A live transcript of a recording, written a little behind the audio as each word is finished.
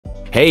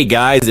Hey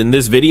guys, in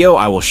this video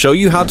I will show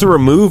you how to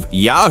remove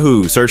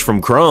Yahoo Search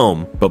from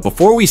Chrome. But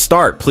before we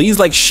start, please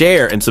like,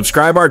 share, and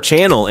subscribe our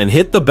channel and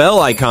hit the bell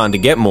icon to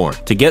get more.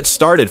 To get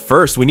started,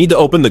 first we need to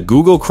open the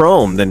Google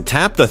Chrome, then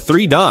tap the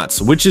three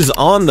dots, which is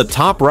on the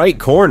top right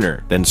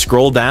corner. Then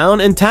scroll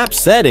down and tap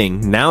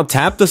Setting. Now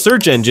tap the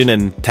search engine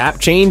and tap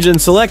Change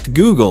and select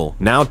Google.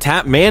 Now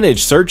tap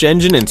Manage Search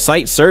Engine and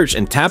Site Search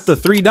and tap the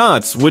three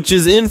dots, which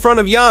is in front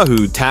of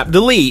Yahoo. Tap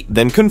Delete,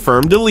 then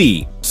confirm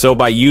Delete. So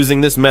by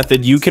using this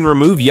method, you can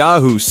remove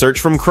Yahoo Search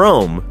from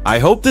Chrome. I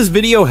hope this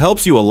video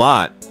helps you a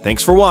lot.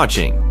 Thanks for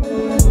watching.